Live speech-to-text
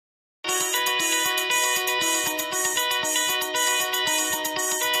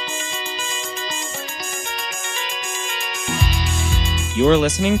You are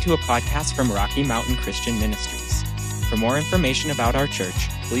listening to a podcast from Rocky Mountain Christian Ministries. For more information about our church,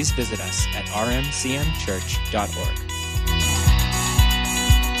 please visit us at rmcmchurch.org.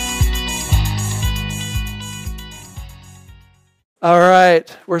 All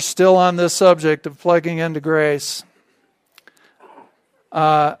right, we're still on this subject of plugging into grace.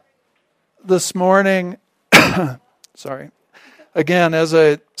 This morning, again, as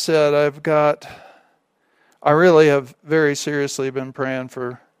I said, I really have very seriously been praying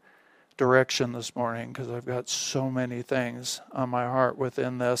for direction this morning because I've got so many things on my heart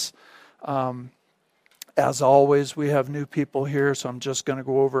within this. As always, we have new people here, so I'm just going to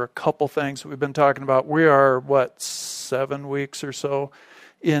go over a couple things that we've been talking about. We are, 7 weeks or so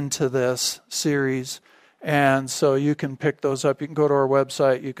into this series, and so you can pick those up. You can go to our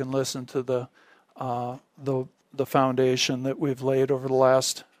website. You can listen to the foundation that we've laid over the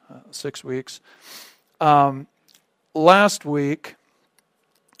last 6 weeks. Last week,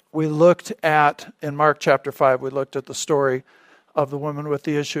 we looked at, in Mark chapter 5, we looked at the story of the woman with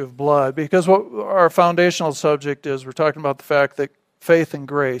the issue of blood, because what our foundational subject is, we're talking about the fact that faith and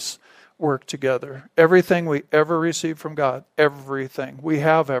grace work together. Everything we ever receive from God, everything we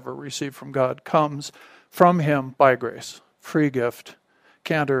have ever received from God comes from Him by grace. Free gift.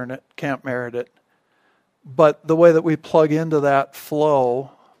 Can't earn it, can't merit it. But the way that we plug into that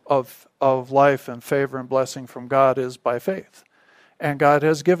flow of life and favor and blessing from God is by faith. And God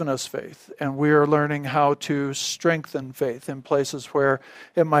has given us faith, and we are learning how to strengthen faith in places where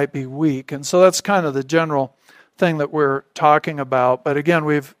it might be weak. And so that's kind of the general thing that we're talking about. But again,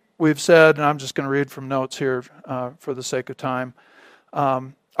 we've said, and I'm just going to read from notes here for the sake of time,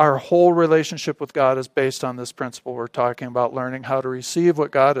 our whole relationship with God is based on this principle. We're talking about learning how to receive what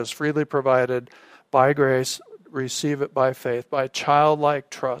God has freely provided by grace, receive it by faith, by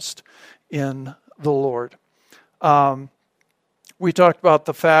childlike trust in the Lord. We talked about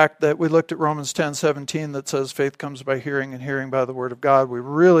the fact that we looked at Romans 10:17 that says faith comes by hearing and hearing by the word of God. We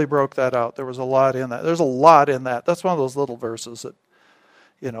really broke that out. There was a lot in that. There's a lot in that. That's one of those little verses that,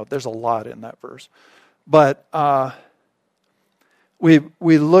 there's a lot in that verse. But we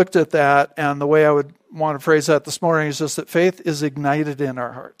looked at that, and the way I would want to phrase that this morning is just that faith is ignited in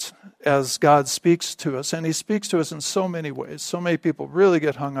our hearts as God speaks to us. And He speaks to us in so many ways. So many people really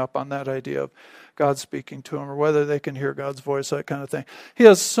get hung up on that idea of God speaking to them, or whether they can hear God's voice, that kind of thing. He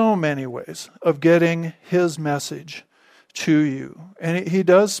has so many ways of getting His message to you. And He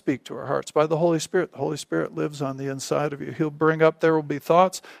does speak to our hearts by the Holy Spirit. The Holy Spirit lives on the inside of you. He'll bring up, there will be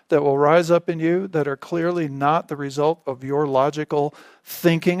thoughts that will rise up in you that are clearly not the result of your logical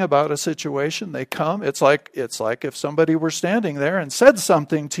thinking about a situation. They come. It's like if somebody were standing there and said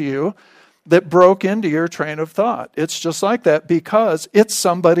something to you that broke into your train of thought. It's just like that because it's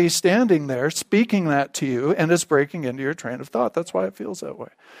somebody standing there speaking that to you, and it's breaking into your train of thought. That's why it feels that way.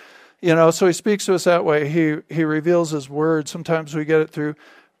 So He speaks to us that way. He reveals His word. Sometimes we get it through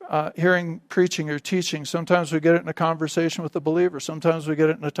hearing, preaching, or teaching. Sometimes we get it in a conversation with the believer. Sometimes we get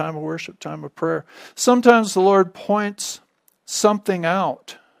it in a time of worship, time of prayer. Sometimes the Lord points something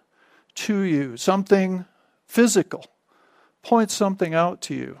out to you, something physical, points something out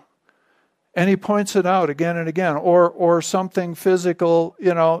to you. And He points it out again and again, or something physical,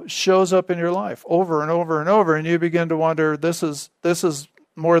 shows up in your life over and over and over, and you begin to wonder, this is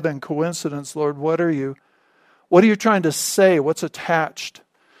more than coincidence, Lord. What are you trying to say? What's attached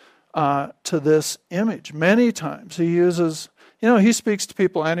to this image? Many times He uses, He speaks to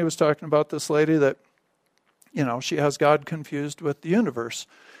people. Annie was talking about this lady that, she has God confused with the universe.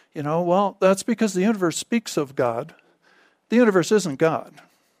 Well, that's because the universe speaks of God. The universe isn't God.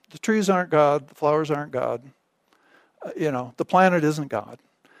 The trees aren't God. The flowers aren't God. The planet isn't God.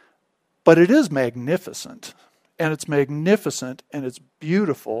 But it is magnificent. And it's magnificent and it's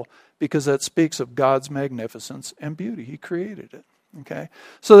beautiful because that speaks of God's magnificence and beauty. He created it. Okay?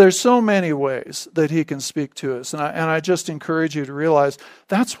 So there's so many ways that He can speak to us. And I just encourage you to realize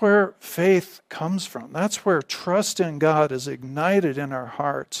that's where faith comes from. That's where trust in God is ignited in our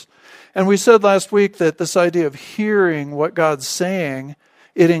hearts. And we said last week that this idea of hearing what God's saying,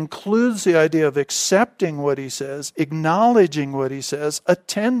 it includes the idea of accepting what He says, acknowledging what He says,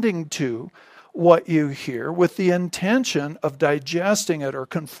 attending to what you hear with the intention of digesting it or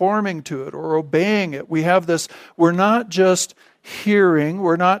conforming to it or obeying it. We have this, we're not just hearing,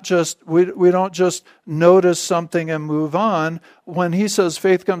 we don't just notice something and move on. When He says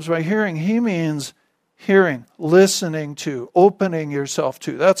faith comes by hearing, He means hearing, listening to, opening yourself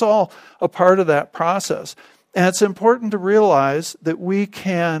to. That's all a part of that process. And it's important to realize that we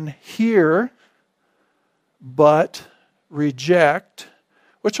can hear but reject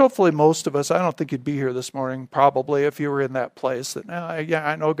which hopefully most of us, I don't think you'd be here this morning probably if you were in that place that, yeah,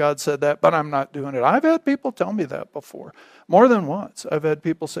 I know God said that, but I'm not doing it. I've had people tell me that before, more than once. I've had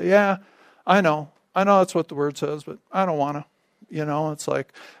people say, yeah, I know that's what the word says, but I don't want to. It's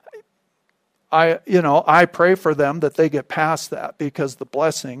like, I pray for them that they get past that because the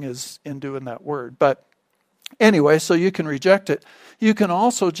blessing is in doing that word. But anyway, so you can reject it. You can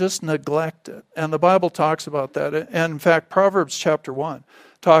also just neglect it. And the Bible talks about that. And in fact, Proverbs chapter 1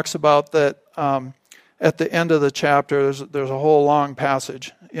 talks about that at the end of the chapter. There's a whole long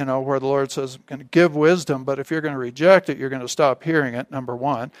passage, where the Lord says, I'm going to give wisdom, but if you're going to reject it, you're going to stop hearing it, number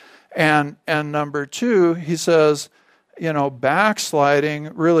one. And number two, he says,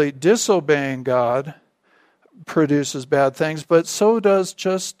 backsliding, really disobeying God produces bad things, but so does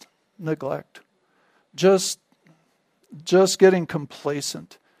just neglect. Just getting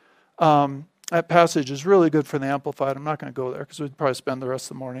complacent. That passage is really good for the Amplified. I'm not going to go there because we'd probably spend the rest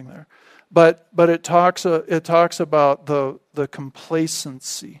of the morning there. But it talks about the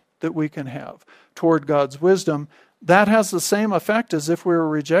complacency that we can have toward God's wisdom. That has the same effect as if we were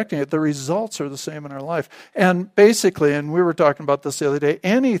rejecting it. The results are the same in our life. And basically, and we were talking about this the other day,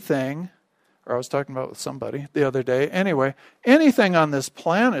 I was talking about with somebody the other day. Anyway, anything on this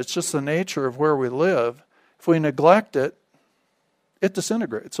planet, it's just the nature of where we live. If we neglect it, it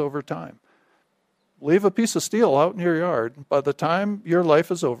disintegrates over time. Leave a piece of steel out in your yard. By the time your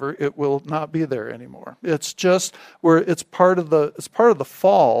life is over, it will not be there anymore. It's just it's part of the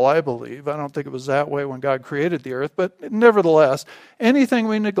fall, I believe. I don't think it was that way when God created the earth, but nevertheless, anything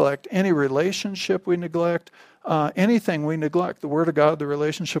we neglect, any relationship we neglect, anything we neglect, the Word of God, the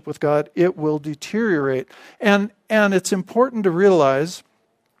relationship with God, it will deteriorate. And it's important to realize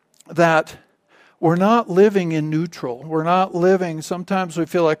that we're not living in neutral. We're not living, sometimes we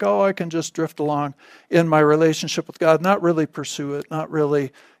feel like, I can just drift along in my relationship with God, not really pursue it, not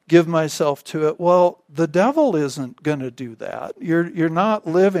really give myself to it. Well, the devil isn't going to do that. You're not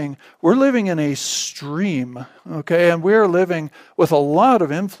living, we're living in a stream, okay? And we're living with a lot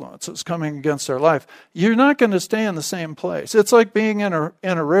of influences coming against our life. You're not going to stay in the same place. It's like being in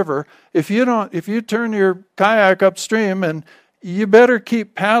a river. If you turn your kayak upstream, and you better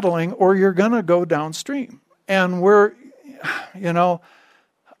keep paddling or you're going to go downstream. And we're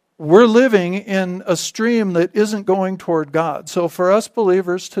living in a stream that isn't going toward God. So for us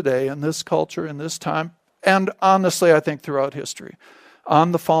believers today in this culture, in this time, and honestly, I think throughout history,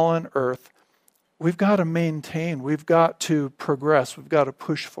 on the fallen earth, we've got to maintain, we've got to progress, we've got to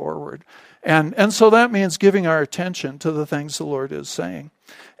push forward. And so that means giving our attention to the things the Lord is saying.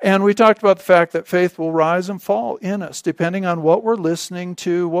 And we talked about the fact that faith will rise and fall in us, depending on what we're listening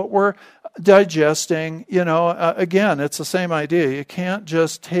to, what we're digesting. Again, it's the same idea. You can't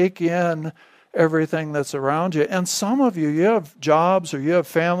just take in everything that's around you. And some of you have jobs, or you have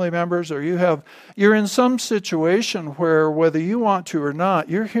family members, or you're in some situation where, whether you want to or not,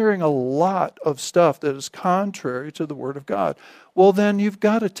 you're hearing a lot of stuff that is contrary to the Word of God. Well, then you've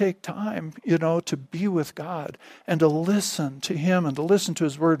got to take time, to be with God and to listen to Him and to listen to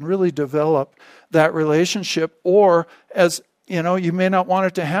His Word and really develop that relationship. Or, as you may not want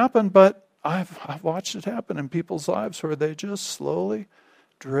it to happen, but I've watched it happen in people's lives where they just slowly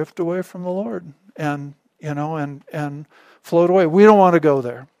drift away from the Lord and float away. We don't want to go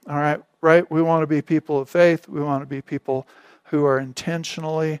there. All right? We want to be people of faith. We want to be people who are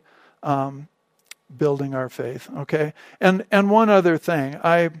intentionally building our faith. Okay? And one other thing,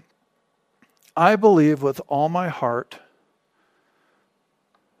 I believe with all my heart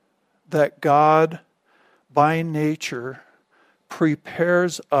that God, by nature,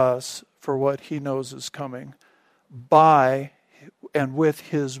 prepares us for what He knows is coming by and with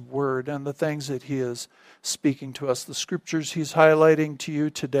His Word and the things that He is speaking to us. The scriptures He's highlighting to you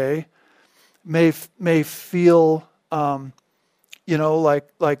today may feel,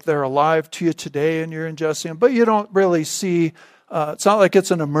 like they're alive to you today and you're ingesting them, but you don't really see, it's not like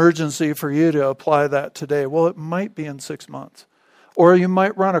it's an emergency for you to apply that today. Well, it might be in 6 months. Or you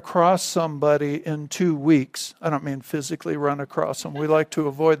might run across somebody in 2 weeks. I don't mean physically run across them. We like to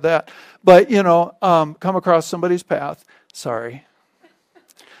avoid that. But, come across somebody's path. Sorry.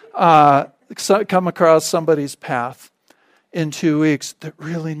 Come across somebody's path in 2 weeks that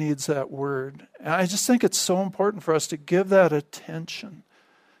really needs that word. And I just think it's so important for us to give that attention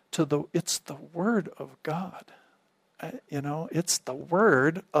to it's the Word of God. It's the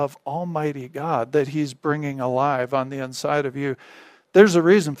Word of Almighty God that He's bringing alive on the inside of you. There's a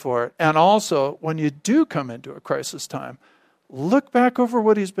reason for it. And also, when you do come into a crisis time, look back over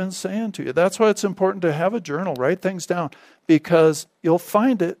what He's been saying to you. That's why it's important to have a journal, write things down, because you'll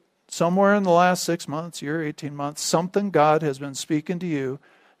find it somewhere in the last 6 months, year, 18 months, something God has been speaking to you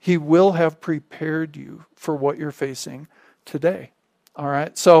He will have prepared you for what you're facing today. All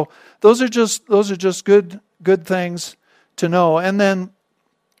right. So those are just good things to know. And then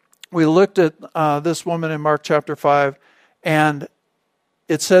we looked at this woman in Mark chapter 5, and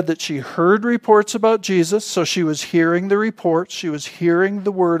it said that she heard reports about Jesus. So she was hearing the reports. She was hearing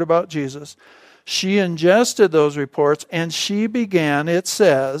the word about Jesus. She ingested those reports, and she began, it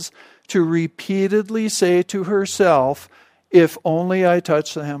says, to repeatedly say to herself, if only I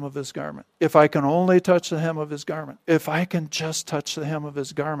touch the hem of his garment. If I can only touch the hem of his garment. If I can just touch the hem of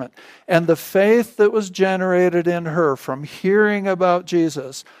his garment. And the faith that was generated in her from hearing about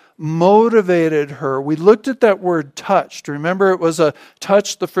Jesus motivated her. We looked at that word touched. Remember, it was a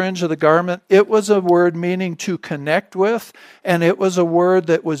touch the fringe of the garment. It was a word meaning to connect with, and it was a word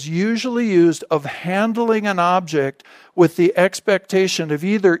that was usually used of handling an object with the expectation of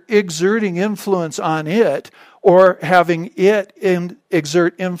either exerting influence on it or having it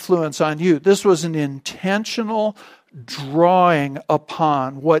exert influence on you. This was an intentional drawing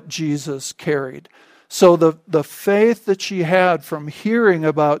upon what Jesus carried. So the faith that she had from hearing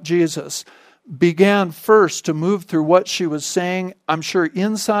about Jesus began first to move through what she was saying, I'm sure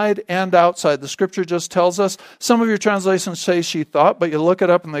inside and outside. The scripture just tells us. Some of your translations say she thought, but you look it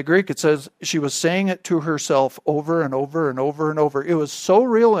up in the Greek, it says she was saying it to herself over and over and over and over. It was so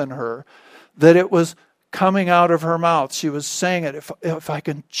real in her that it was coming out of her mouth. She was saying it, if I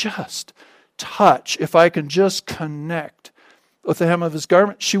can just touch, if I can just connect with the hem of his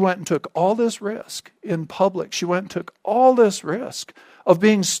garment. She went and took all this risk in public. She went and took all this risk of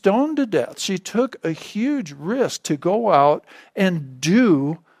being stoned to death. She took a huge risk to go out and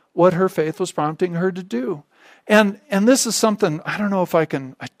do what her faith was prompting her to do. And this is something, I don't know if I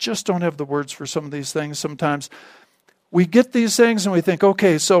just don't have the words for some of these things sometimes. We get these things and we think,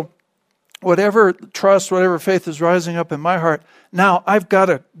 okay, so whatever trust, whatever faith is rising up in my heart, now I've got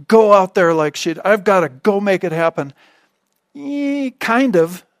to go out there like she did. I've got to go make it happen. Kind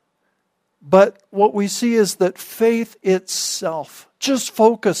of. But what we see is that faith itself, just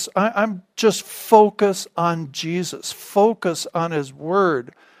focus. I'm just focus on Jesus. Focus on his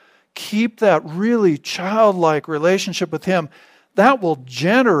word. Keep that really childlike relationship with him. That will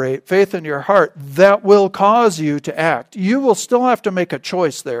generate faith in your heart. That will cause you to act. You will still have to make a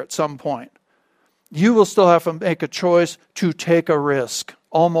choice there at some point. You will still have to make a choice to take a risk,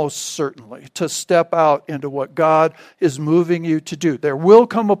 almost certainly, to step out into what God is moving you to do. There will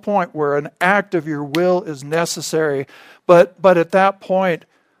come a point where an act of your will is necessary, but at that point,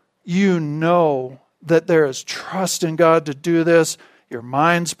 you know that there is trust in God to do this. Your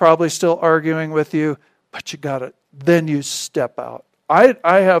mind's probably still arguing with you, but you got it. Then you step out. I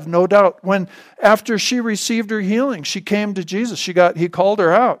have no doubt. After she received her healing, she came to Jesus. He called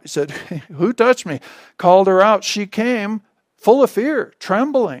her out. He said, "Who touched me?" Called her out. She came full of fear,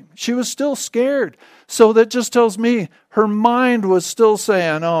 trembling. She was still scared. So that just tells me her mind was still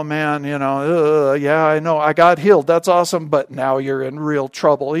saying, "Oh man, yeah, I know, I got healed. That's awesome, but now you're in real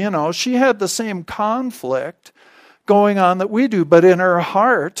trouble." She had the same conflict going on that we do, but in her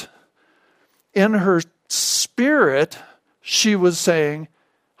heart, in her spirit, she was saying,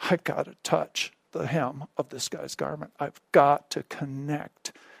 I got to touch the hem of this guy's garment. I've got to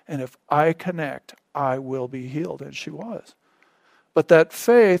connect. And if I connect, I will be healed. And she was. But that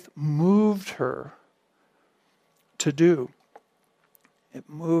faith moved her to do. It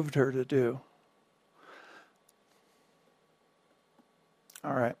moved her to do.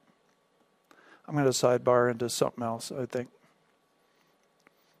 All right. I'm going to sidebar into something else, I think.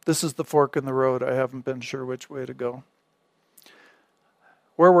 This is the fork in the road. I haven't been sure which way to go.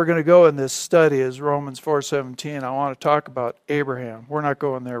 Where we're going to go in this study is Romans 4:17. I want to talk about Abraham. We're not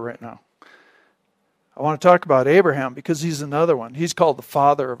going there right now. I want to talk about Abraham because he's another one. He's called the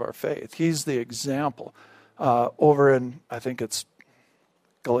father of our faith. He's the example. Over in, I think it's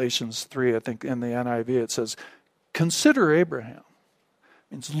Galatians 3, I think in the NIV, it says, consider Abraham.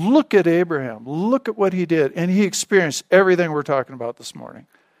 It means look at Abraham. Look at what he did. And he experienced everything we're talking about this morning.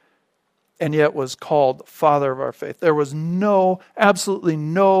 And yet was called father of our faith. There was absolutely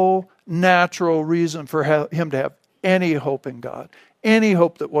no natural reason for him to have any hope in God, any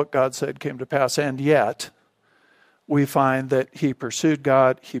hope that what God said came to pass. And yet, we find that he pursued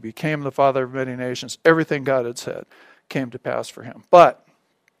God, he became the father of many nations. Everything God had said came to pass for him. But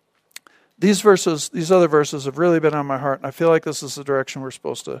these other verses have really been on my heart, and I feel like this is the direction we're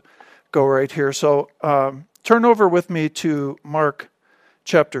supposed to go right here. So turn over with me to Mark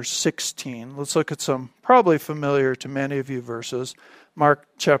chapter 16. Let's look at some probably familiar to many of you verses. Mark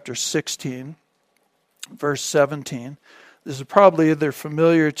chapter 16, verse 17. This is probably either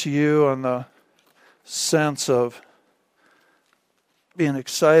familiar to you on the sense of being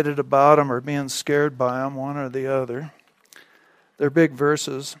excited about them or being scared by them, one or the other. They're big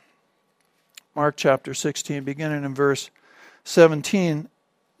verses. Mark chapter 16, beginning in verse 17.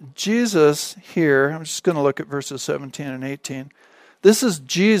 Jesus here, I'm just going to look at verses 17 and 18. This is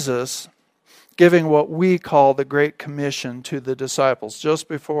Jesus giving what we call the Great Commission to the disciples. Just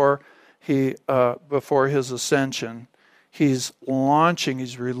before his ascension, he's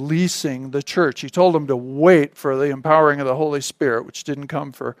releasing the church. He told them to wait for the empowering of the Holy Spirit, which didn't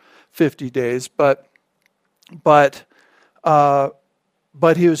come for 50 days. But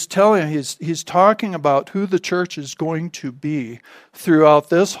he was telling, he's talking about who the church is going to be throughout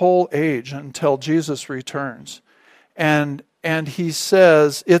this whole age until Jesus returns. And it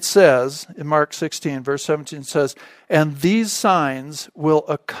says in Mark 16, verse 17 says, and these signs will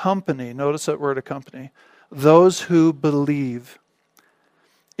accompany, notice that word accompany, those who believe.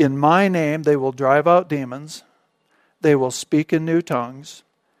 In my name they will drive out demons. They will speak in new tongues.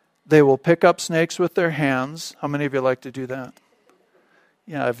 They will pick up snakes with their hands. How many of you like to do that?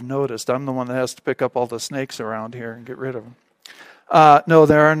 Yeah, I've noticed. I'm the one that has to pick up all the snakes around here and get rid of them. No,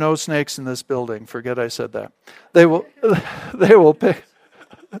 there are no snakes in this building. Forget I said that. They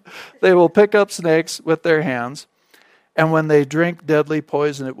will pick up snakes with their hands, and when they drink deadly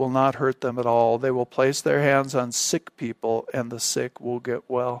poison, it will not hurt them at all. They will place their hands on sick people, and the sick will get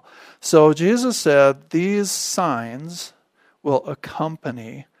well. So Jesus said, these signs will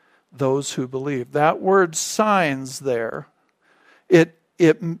accompany those who believe. That word signs there, it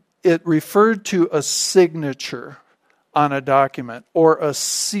referred to a signature on a document or a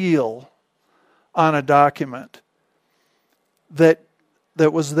seal on a document that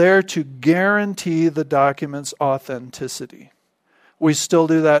was there to guarantee the document's authenticity. We still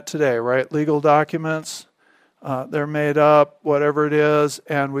do that today, right? Legal documents, they're made up, whatever it is,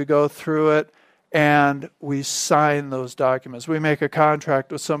 and we go through it and we sign those documents. We make a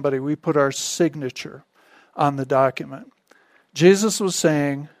contract with somebody, we put our signature on the document. Jesus was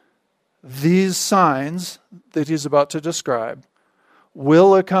saying, these signs that he's about to describe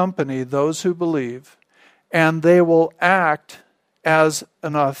will accompany those who believe, and they will act as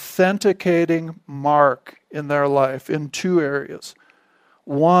an authenticating mark in their life in two areas.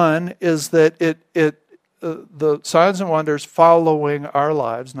 One is that the signs and wonders following our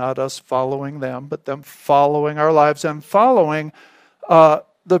lives, not us following them, but them following our lives and following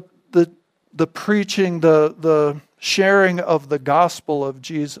the preaching, the sharing of the gospel of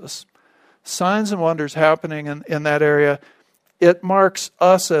Jesus. Signs and wonders happening in that area, it marks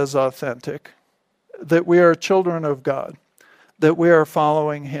us as authentic, that we are children of God, that we are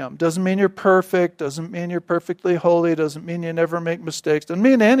following Him. Doesn't mean you're perfect, doesn't mean you're perfectly holy, doesn't mean you never make mistakes, doesn't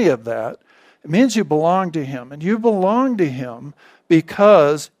mean any of that. It means you belong to Him, and you belong to Him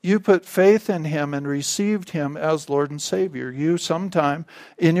because you put faith in Him and received Him as Lord and Savior. You sometime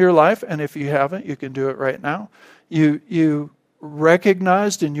in your life, and if you haven't, you can do it right now, you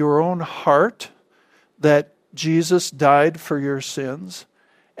recognized in your own heart that Jesus died for your sins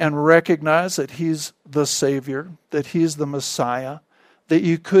and recognized that He's the Savior, that He's the Messiah, that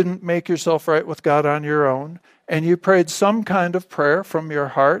you couldn't make yourself right with God on your own, and you prayed some kind of prayer from your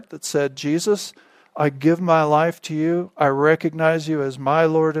heart that said, Jesus, I give my life to you. I recognize you as my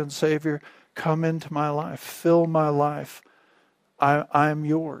Lord and Savior. Come into my life. Fill my life. I'm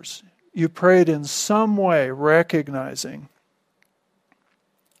yours. You prayed in some way recognizing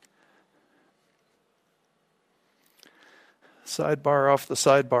sidebar off the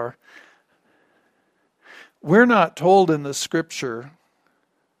sidebar. We're not told in the Scripture,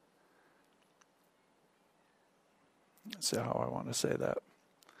 let's see how I want to say that.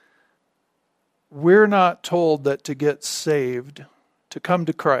 We're not told that to get saved, to come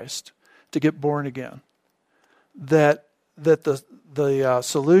to Christ, to get born again, that the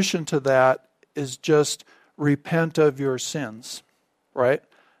solution to that is just repent of your sins, right?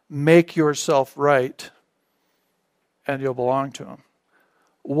 Make yourself right, and you'll belong to Him.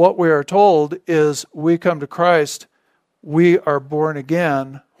 What we are told is we come to Christ, we are born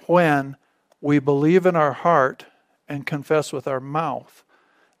again when we believe in our heart and confess with our mouth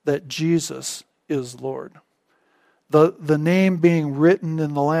that Jesus is Lord. The name being written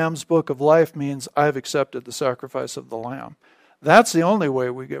in the Lamb's Book of Life means I've accepted the sacrifice of the Lamb. That's the only way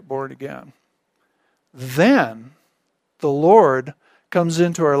we get born again. Then the Lord comes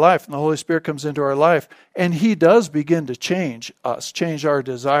into our life, and the Holy Spirit comes into our life, and He does begin to change us, change our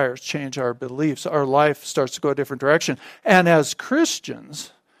desires, change our beliefs. Our life starts to go a different direction. And as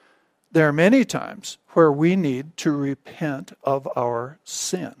Christians, there are many times where we need to repent of our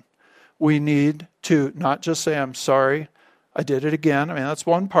sin. We need to not just say, I'm sorry, I did it again. I mean, that's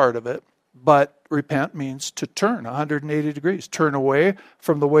one part of it. But repent means to turn 180 degrees. Turn away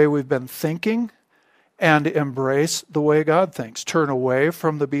from the way we've been thinking and embrace the way God thinks. Turn away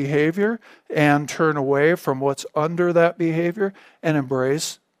from the behavior and turn away from what's under that behavior and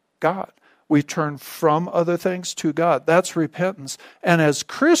embrace God. We turn from other things to God. That's repentance. And as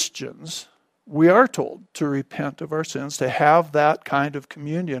Christians, we are told to repent of our sins, to have that kind of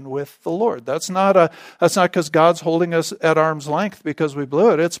communion with the Lord. That's not because God's holding us at arm's length because we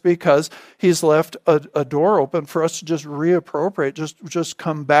blew it. It's because He's left a door open for us to just reappropriate, just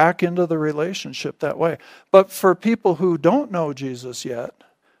come back into the relationship that way. But for people who don't know Jesus yet,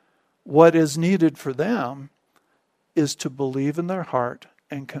 what is needed for them is to believe in their heart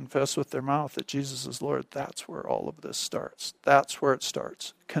and confess with their mouth that Jesus is Lord. That's where all of this starts. That's where it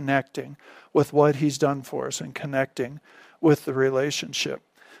starts, connecting with what He's done for us and connecting with the relationship.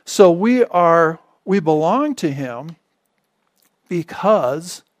 So we belong to Him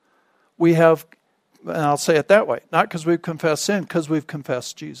because we have, and I'll say it that way, not because we've confessed sin, because we've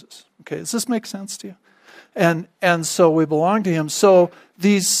confessed Jesus. Okay, does this make sense to you? And so we belong to Him. So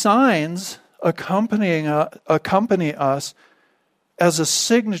these signs accompany us as a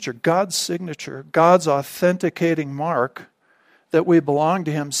signature, God's authenticating mark that we belong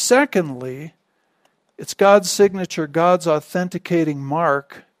to Him. Secondly, it's God's signature, God's authenticating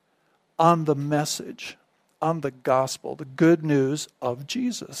mark on the message, on the gospel, the good news of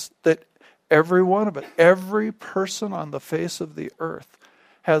Jesus. That every one of it, every person on the face of the earth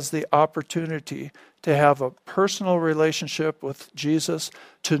has the opportunity to have a personal relationship with Jesus,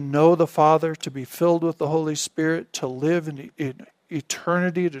 to know the Father, to be filled with the Holy Spirit, to live in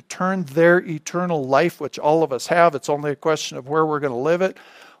eternity, to turn their eternal life, which all of us have, it's only a question of where we're going to live it,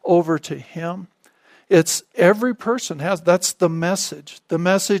 over to Him. It's every person has, that's the message. The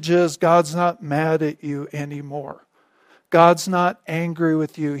message is God's not mad at you anymore. God's not angry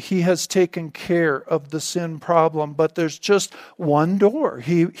with you. He has taken care of the sin problem, but there's just one door.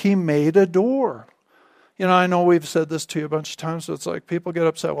 He made a door. You know, I know we've said this to you a bunch of times, so it's like people get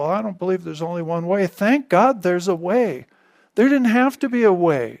upset, well, I don't believe there's only one way. Thank God there's a way. There didn't have to be a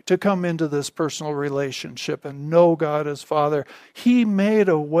way to come into this personal relationship and know God as Father. He made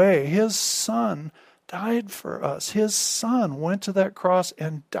a way. His Son died for us. His Son went to that cross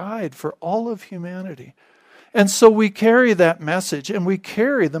and died for all of humanity. And so we carry that message, and we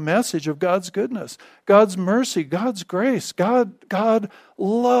carry the message of God's goodness, God's mercy, God's grace. God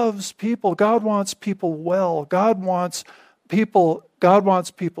loves people. God wants people well. God wants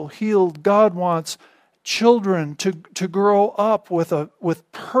people healed. God wants children to grow up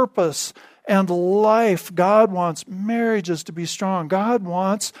with purpose and life. God wants marriages to be strong. God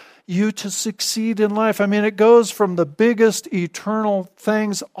wants you to succeed in life. I mean, it goes from the biggest eternal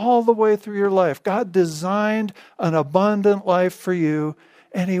things all the way through your life. God designed an abundant life for you,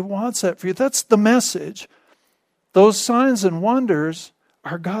 and He wants that for you. That's the message. Those signs and wonders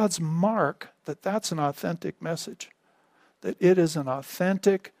are God's mark that that's an authentic message, that it is an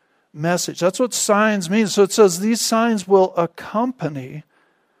authentic message. That's what signs mean. So it says these signs will accompany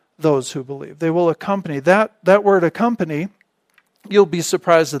those who believe. They will accompany. That word accompany, you'll be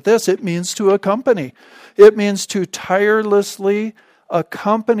surprised at this, it means to accompany. It means to tirelessly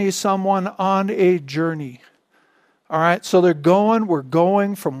accompany someone on a journey. All right, so we're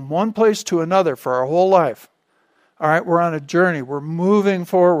going from one place to another for our whole life. All right, we're on a journey. We're moving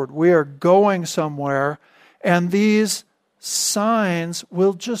forward. We are going somewhere, and these signs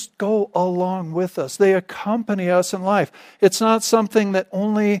will just go along with us. They accompany us in life. It's not something that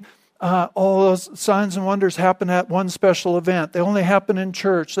only all those signs and wonders happen at one special event. They only happen in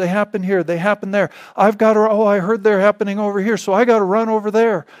church. They happen here. They happen there. I heard they're happening over here, so I got to run over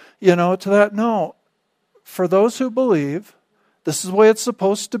there, to that. No. For those who believe, this is the way it's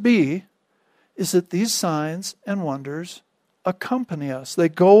supposed to be, is that these signs and wonders accompany us. They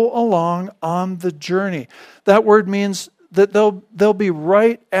go along on the journey. That word means that they'll be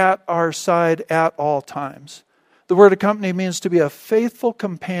right at our side at all times. The word accompany means to be a faithful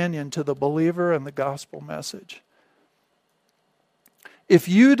companion to the believer and the gospel message. If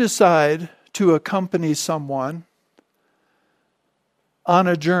you decide to accompany someone on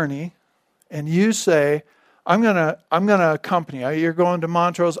a journey and you say, I'm gonna accompany you. You're going to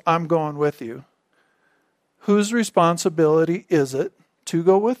Montrose, I'm going with you. Whose responsibility is it to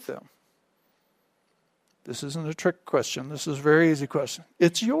go with them? This isn't a trick question. This is a very easy question.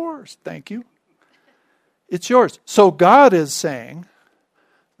 It's yours. Thank you. It's yours. So God is saying,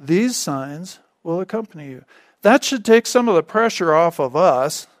 these signs will accompany you. That should take some of the pressure off of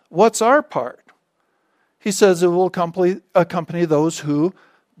us. What's our part? He says it will accompany those who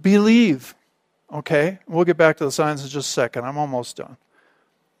believe. Okay? We'll get back to the signs in just a second. I'm almost done.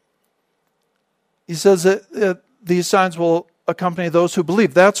 He says that these signs will accompany those who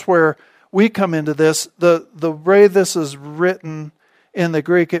believe. That's where we come into this. The way this is written in the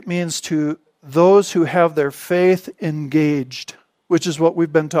Greek, it means to those who have their faith engaged, which is what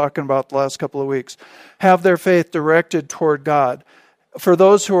we've been talking about the last couple of weeks. Have their faith directed toward God. For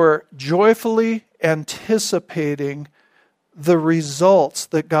those who are joyfully anticipating the results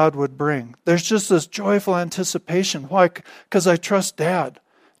that God would bring. There's just this joyful anticipation. Why? Because I trust Dad.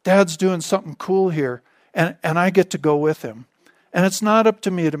 Dad's doing something cool here, and I get to go with him. And it's not up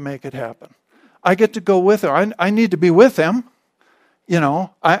to me to make it happen. I get to go with him. I need to be with him.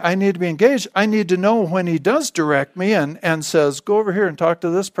 I need to be engaged. I need to know when he does direct me and says, go over here and talk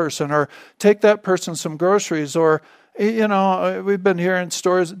to this person, or take that person some groceries, or, we've been hearing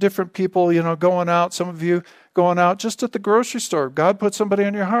stories of different people, going out, some of you going out just at the grocery store. God put somebody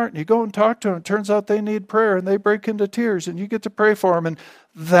on your heart, and you go and talk to them. It turns out they need prayer, and they break into tears, and you get to pray for them. And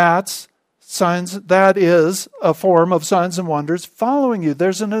that's signs. That is a form of signs and wonders following you.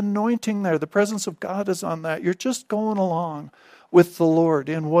 There's an anointing there. The presence of God is on that. You're just going along with the Lord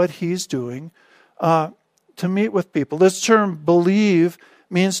in what he's doing to meet with people. This term believe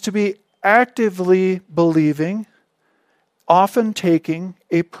means to be actively believing, often taking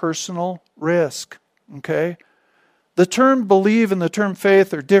a personal risk. Okay? The term believe and the term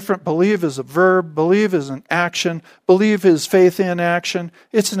faith are different. Believe is a verb. Believe is an action. Believe is faith in action.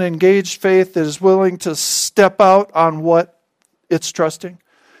 It's an engaged faith that is willing to step out on what it's trusting.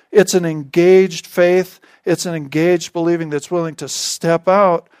 It's an engaged faith. It's an engaged believing that's willing to step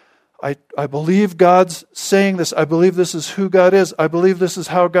out. I believe God's saying this. I believe this is who God is. I believe this is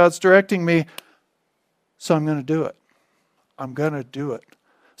how God's directing me. So I'm going to do it. I'm going to do it.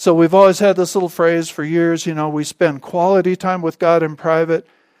 So we've always had this little phrase for years, we spend quality time with God in private,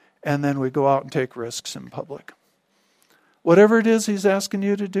 and then we go out and take risks in public. Whatever it is he's asking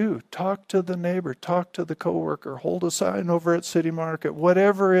you to do, talk to the neighbor, talk to the coworker, hold a sign over at City Market,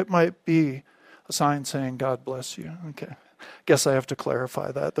 whatever it might be, a sign saying, God bless you. Okay, guess I have to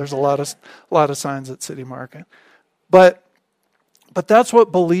clarify that. There's a lot of signs at City Market. But that's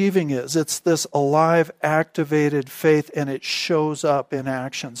what believing is. It's this alive, activated faith, and it shows up in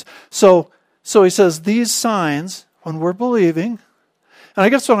actions. So he says, these signs, when we're believing, and I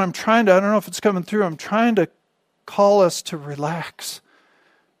guess what I'm trying to, I don't know if it's coming through, I'm trying to call us to relax.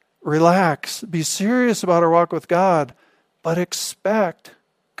 Relax. Be serious about our walk with God, but expect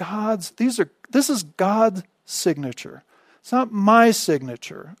this is God's signature. It's not my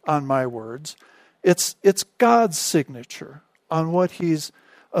signature on my words. It's God's signature on what he's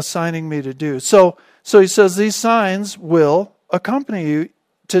assigning me to do. So he says these signs will accompany you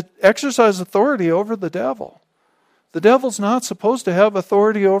to exercise authority over the devil. The devil's not supposed to have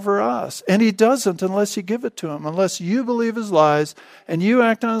authority over us, and he doesn't unless you give it to him. Unless you believe his lies and you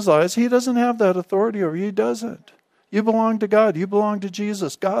act on his lies, he doesn't have that authority over you. He doesn't. You belong to God. You belong to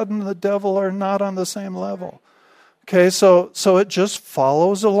Jesus. God and the devil are not on the same level. Okay, so it just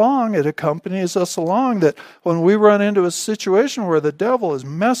follows along. It accompanies us along, that when we run into a situation where the devil is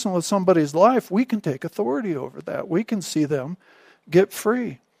messing with somebody's life, we can take authority over that. We can see them get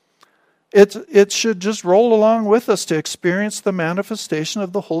free. It should just roll along with us to experience the manifestation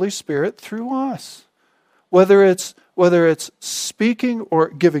of the Holy Spirit through us. Whether it's speaking or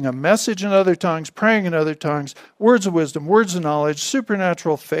giving a message in other tongues, praying in other tongues, words of wisdom, words of knowledge,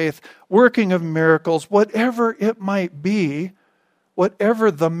 supernatural faith, working of miracles, whatever it might be, whatever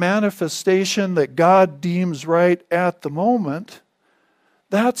the manifestation that God deems right at the moment,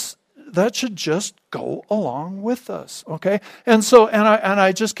 that should just go along with us, okay? And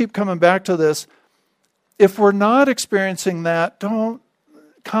I just keep coming back to this. If we're not experiencing that,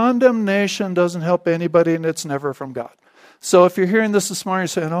 condemnation doesn't help anybody, and it's never from God. So if you're hearing this morning, you're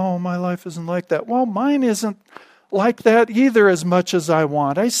saying, oh, my life isn't like that. Well, mine isn't like that either as much as I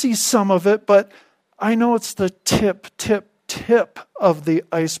want. I see some of it, but I know it's the tip of the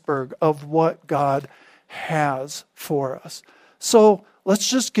iceberg of what God has for us. So let's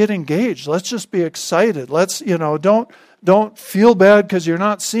just get engaged. Let's just be excited. Let's, don't feel bad because you're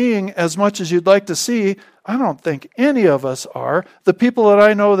not seeing as much as you'd like to see. I don't think any of us are. The people that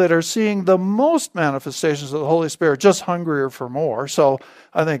I know that are seeing the most manifestations of the Holy Spirit are just hungrier for more. So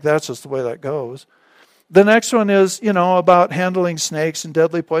I think that's just the way that goes. The next one is, about handling snakes and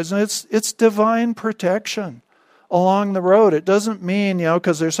deadly poison. It's divine protection along the road. It doesn't mean,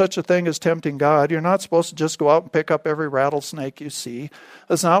 because there's such a thing as tempting God. You're not supposed to just go out and pick up every rattlesnake you see.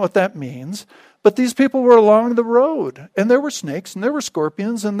 That's not what that means. But these people were along the road, and there were snakes, and there were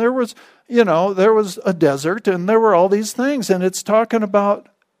scorpions, and there was, there was a desert, and there were all these things. And it's talking about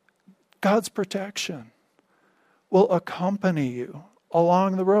God's protection will accompany you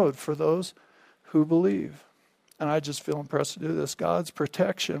along the road for those who believe. And I just feel impressed to do this. God's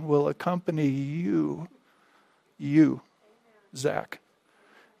protection will accompany you, Zach,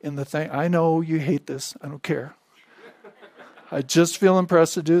 in the thing. I know you hate this. I don't care. I just feel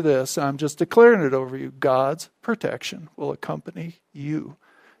impressed to do this. I'm just declaring it over you. God's protection will accompany you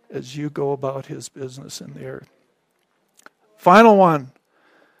as you go about his business in the earth. Final one.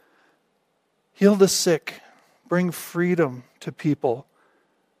 Heal the sick. Bring freedom to people.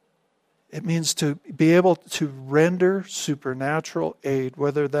 It means to be able to render supernatural aid,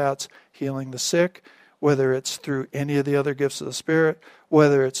 whether that's healing the sick, whether it's through any of the other gifts of the Spirit,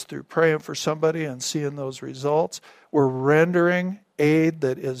 whether it's through praying for somebody and seeing those results. We're rendering aid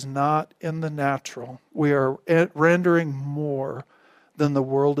that is not in the natural. We are rendering more than the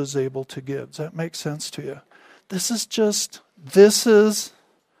world is able to give. Does that make sense to you? This is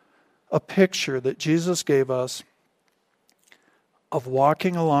a picture that Jesus gave us of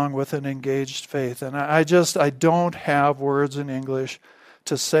walking along with an engaged faith. And I don't have words in English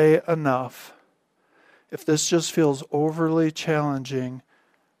to say enough. If this just feels overly challenging,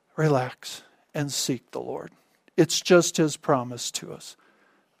 relax and seek the Lord. It's just his promise to us.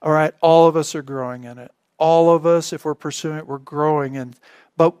 All right, all of us are growing in it. All of us, if we're pursuing it, we're growing in.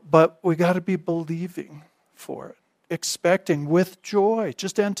 But we got to be believing for it, expecting with joy,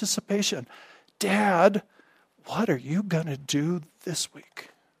 just anticipation. Dad, what are you going to do this week?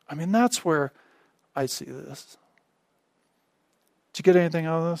 I mean, that's where I see this. Did you get anything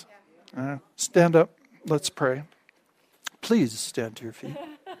out of this? Stand up. Let's pray. Please stand to your feet.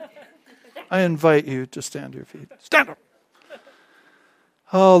 I invite you to stand to your feet. Stand up.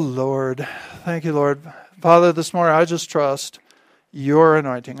 Oh, Lord. Thank you, Lord. Father, this morning I just trust your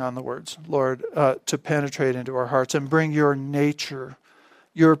anointing on the words, Lord, to penetrate into our hearts and bring your nature,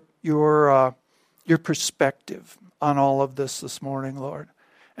 your perspective on all of this morning, Lord.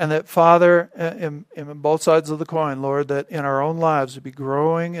 And that, Father, in both sides of the coin, Lord, that in our own lives we'd be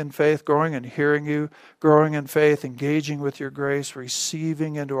growing in faith, growing in hearing you, growing in faith, engaging with your grace,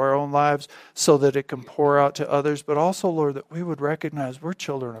 receiving into our own lives so that it can pour out to others. But also, Lord, that we would recognize we're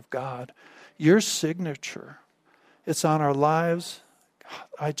children of God. Your signature, it's on our lives.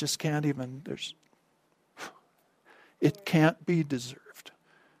 I just can't even, it can't be deserved.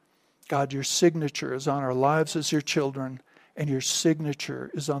 God, your signature is on our lives as your children. And your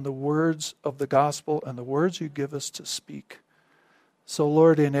signature is on the words of the gospel and the words you give us to speak. So,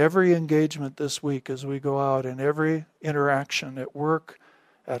 Lord, in every engagement this week as we go out, in every interaction at work,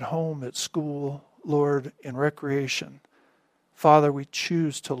 at home, at school, Lord, in recreation, Father, we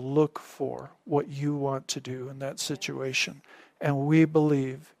choose to look for what you want to do in that situation. And we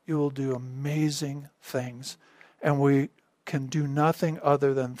believe you will do amazing things. And we can do nothing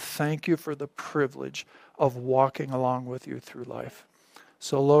other than thank you for the privilege of walking along with you through life.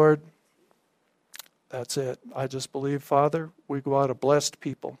 So, Lord, that's it. I just believe, Father, we go out a blessed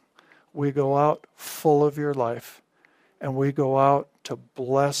people. We go out full of your life. And we go out to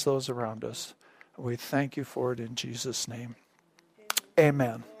bless those around us. We thank you for it in Jesus' name.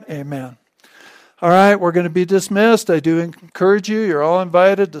 Amen. Amen. All right, we're going to be dismissed. I do encourage you. You're all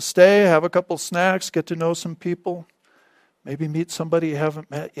invited to stay, have a couple snacks, get to know some people. Maybe meet somebody you haven't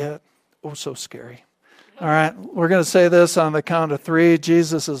met yet. Oh, so scary. All right, we're going to say this on the count of 3.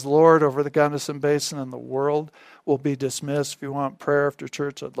 Jesus is Lord over the Gunnison Basin and the world. Will be dismissed. If you want prayer after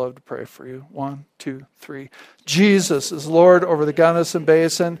church, I'd love to pray for you. 1, 2, 3. Jesus is Lord over the Gunnison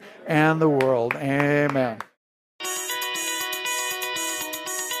Basin and the world. Amen.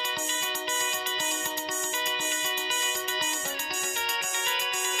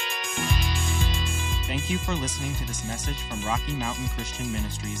 Thank you for listening to this message from Rocky Mountain Christian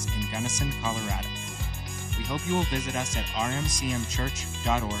Ministries in Gunnison, Colorado. We hope you will visit us at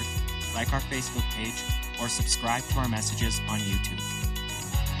rmcmchurch.org, like our Facebook page, or subscribe to our messages on YouTube.